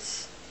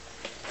kids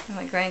and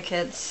my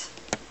grandkids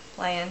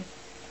playing.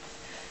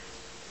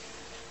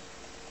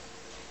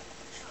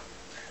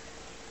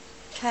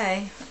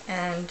 Okay,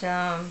 and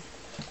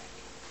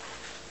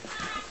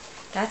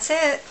that's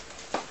it.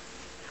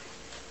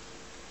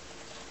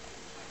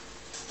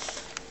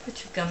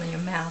 Put your gum in your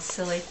mouth,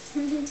 silly.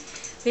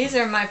 These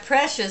are my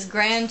precious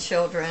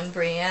grandchildren,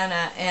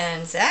 Brianna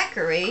and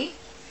Zachary.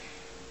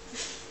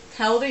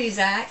 How old are you,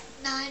 Zach?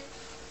 9.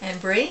 And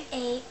Bree?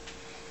 8.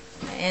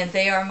 And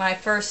they are my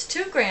first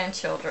 2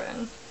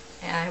 grandchildren.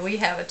 And we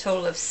have a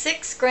total of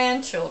 6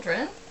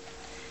 grandchildren.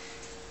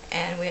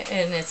 And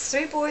it's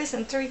 3 boys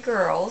and 3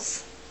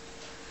 girls.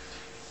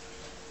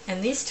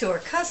 And these 2 are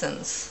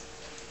cousins.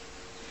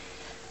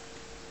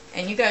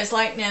 And you guys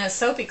like Nana's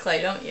Soapy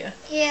Clay, don't you?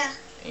 Yeah.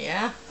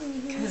 Yeah?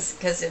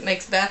 Because it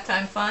makes bath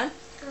time fun?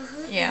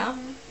 Yeah?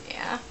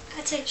 Yeah.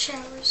 I take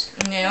showers.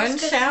 Yeah, and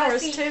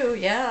showers too.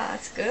 Yeah,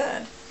 it's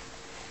good.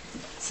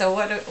 So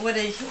what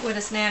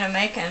is Nana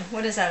making?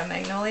 What is that, a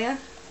magnolia?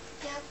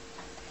 Yep.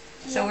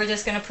 So we're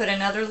just going to put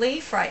another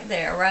leaf right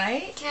there,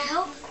 right? Can I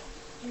help?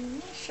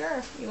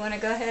 Sure. You want to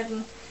go ahead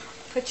and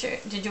put your...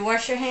 Did you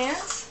wash your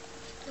hands?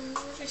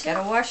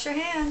 Gotta wash your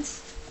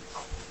hands.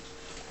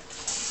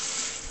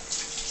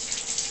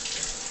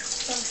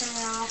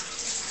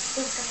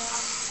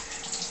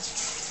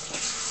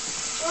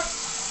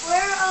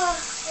 Where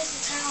is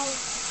the towel?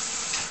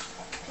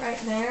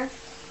 Right there.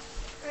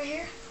 Right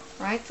here?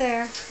 Right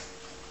there.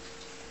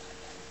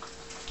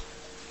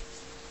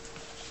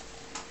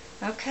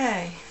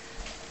 Okay.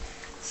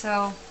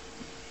 So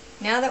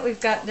now that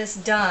we've got this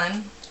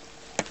done,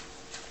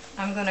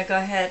 I'm going to go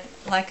ahead,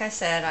 like I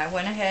said, I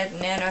went ahead and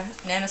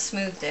Nana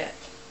smoothed it.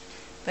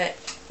 But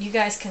you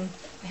guys can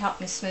help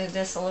me smooth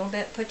this a little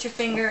bit. Put your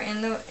finger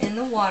in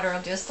the water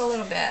just a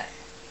little bit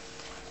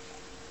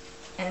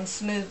and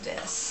smooth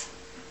this.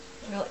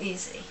 Real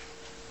easy.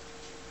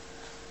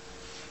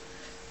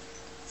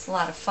 It's a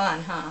lot of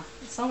fun, huh?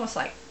 It's almost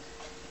like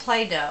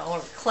Play-Doh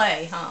or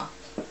clay, huh?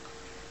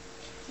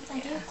 I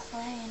do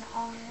clay and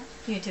art.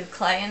 You do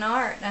clay and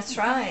art, that's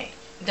right.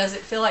 Does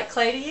it feel like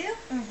clay to you?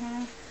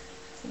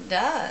 It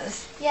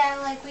does. Yeah,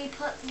 like we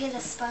get a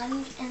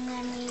sponge and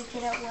then we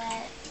get it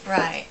wet.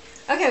 Right.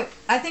 Okay,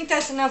 I think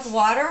that's enough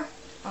water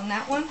on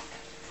that one.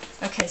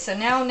 Okay, so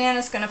now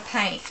Nana's going to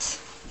paint.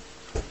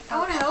 I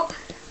want to help.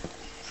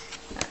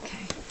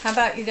 Okay. How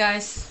about you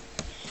guys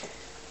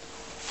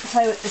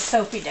play with the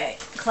soapy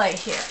clay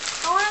here?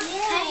 I want to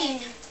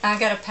paint. I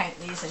got to paint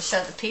these and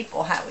show the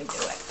people how we do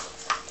it.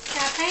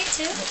 Can I paint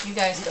too? But you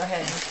guys go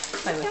ahead and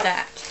play with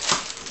that.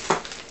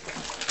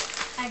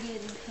 I do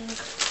the pink.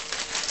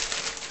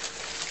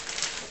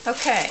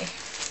 Okay.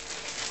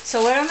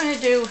 So what I'm going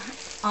to do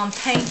on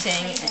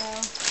painting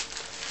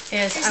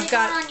is I've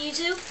got... on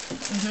YouTube?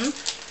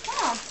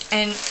 Oh.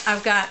 And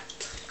I've got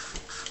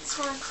This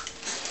one.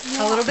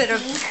 a little bit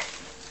of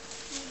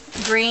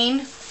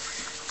green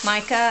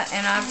mica,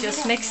 and I've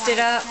just mixed it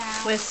up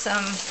with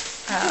some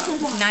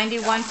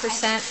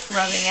 91%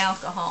 rubbing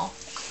alcohol.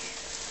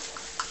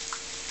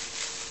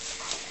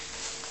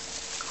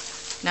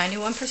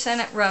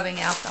 91% rubbing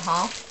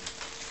alcohol.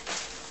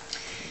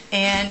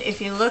 And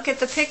if you look at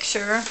the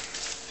picture,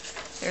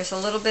 there's a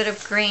little bit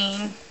of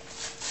green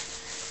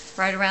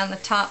right around the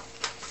top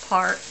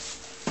part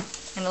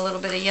and a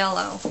little bit of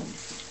yellow.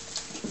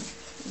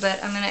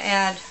 But I'm going to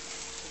add,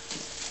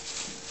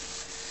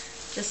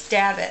 just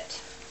dab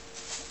it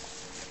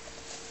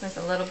with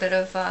a little bit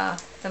of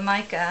the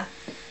mica.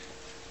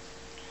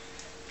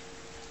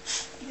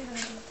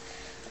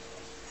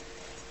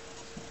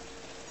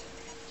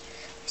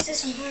 Is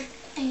this hard?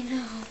 I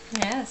know.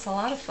 Yeah, it's a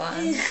lot of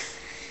fun.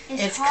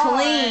 It's hard.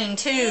 clean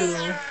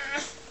too.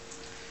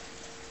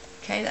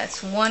 Okay,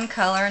 that's one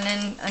color, and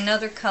then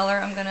another color,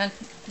 I'm going to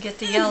get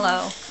the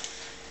yellow,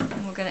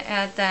 and we're going to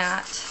add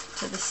that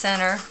to the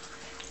center.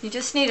 You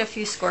just need a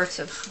few squirts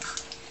of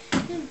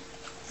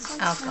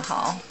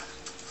alcohol.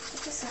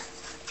 Just and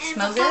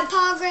Smell good?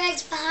 Papa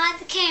Greg's behind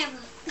the camera.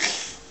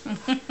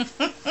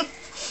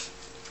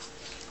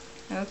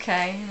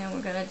 Okay, and then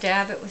we're going to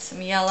dab it with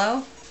some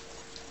yellow.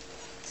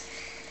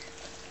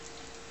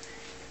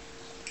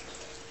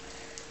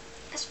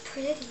 That's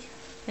pretty.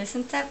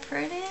 Isn't that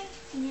pretty?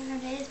 Yeah,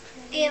 it is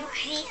pretty. In my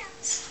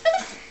hands.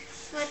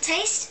 Want to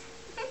taste?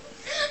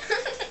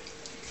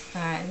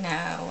 I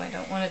know, I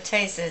don't want to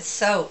taste it. It's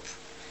soap.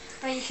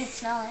 But you can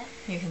smell it.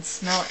 You can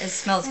smell it. It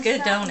smells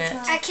good, don't it?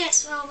 I can't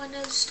smell my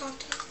nose starting.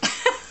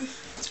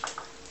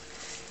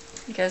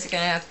 You guys are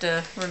going to have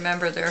to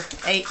remember they're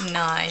 8 and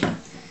 9.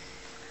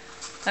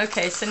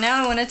 Okay, so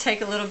now I want to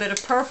take a little bit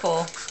of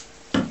purple.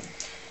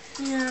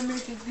 Yeah, I'm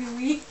making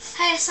gooey.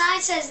 Hey, a sign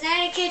says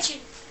Nanny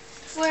Kitchen,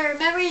 where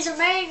memories are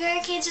made,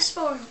 grandkids are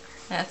spoiled.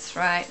 That's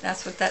right.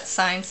 That's what that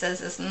sign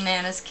says, is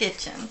Nana's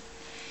Kitchen.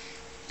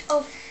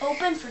 Oh,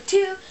 open for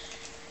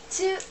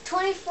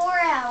 24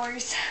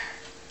 hours.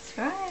 That's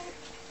right.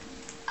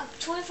 Up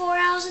 24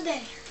 hours a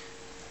day.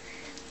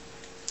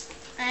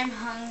 I'm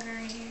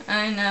hungry.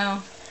 I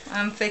know.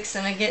 I'm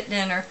fixing to get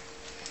dinner.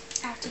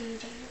 After you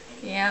do your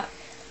video. Yep.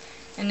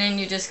 And then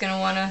you're just going to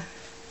want to...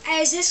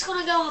 Hey, is this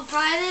going to go on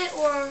private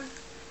or...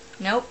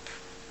 Nope.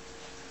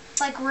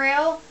 Like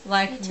real?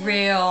 Like YouTube?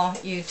 real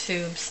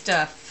YouTube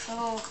stuff.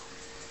 Oh.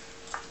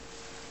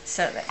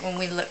 So that when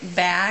we look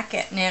back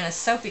at Nana's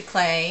Soapy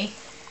Clay...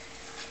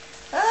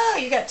 Oh,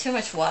 you got too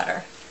much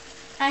water.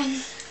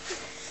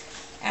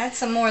 Add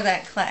some more of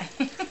that clay.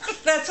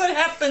 That's what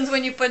happens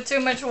when you put too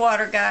much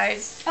water,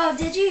 guys. Oh,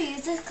 did you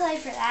use this clay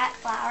for that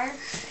flower?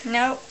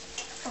 Nope.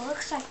 It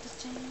looks like the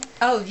same.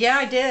 Oh, yeah,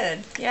 I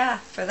did. Yeah,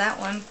 for that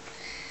one.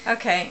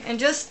 Okay, and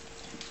just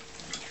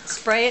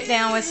spray it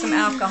down with some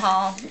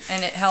alcohol,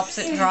 and it helps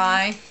it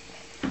dry.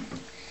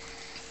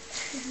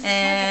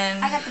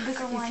 And I got the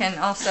bigger you one. can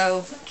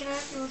also Can I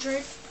have no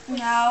drink?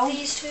 No.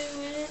 These two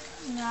in it?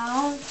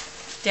 No.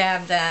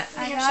 dab that.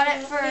 I got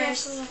it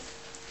first.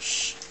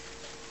 Shh.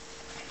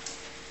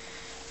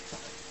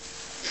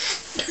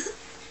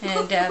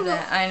 And dab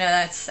that. I know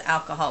that's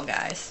alcohol,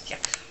 guys.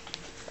 Yuck.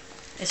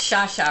 It's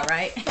Sha-Sha,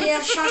 right?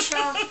 Yeah,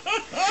 Sha-Sha.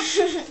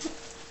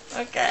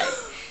 Okay.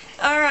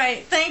 All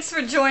right. Thanks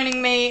for joining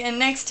me. And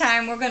next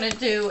time we're going to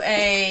do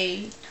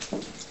a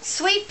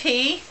sweet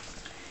pea.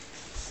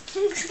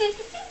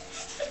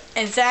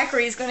 And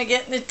Zachary's going to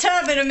get in the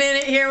tub in a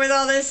minute here with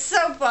all this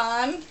soap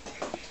on.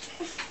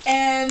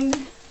 And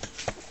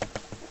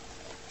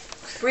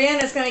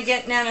Brianna's going to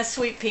get Nana's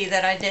sweet pea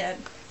that I did.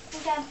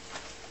 Okay.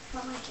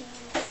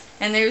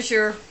 And there's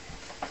your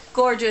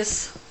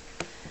gorgeous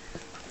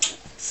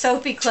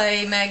soapy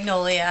clay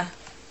magnolia.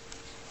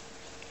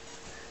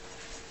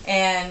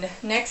 And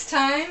next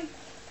time,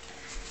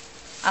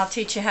 I'll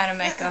teach you how to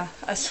make a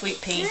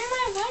sweet pea.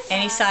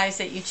 Any size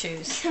that you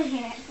choose.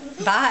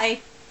 Bye.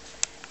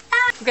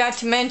 Forgot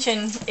to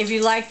mention, if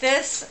you like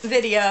this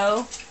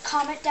video,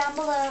 Comment down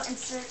below and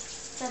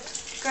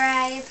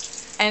subscribe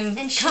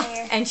and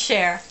share. And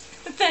share.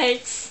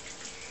 Thanks.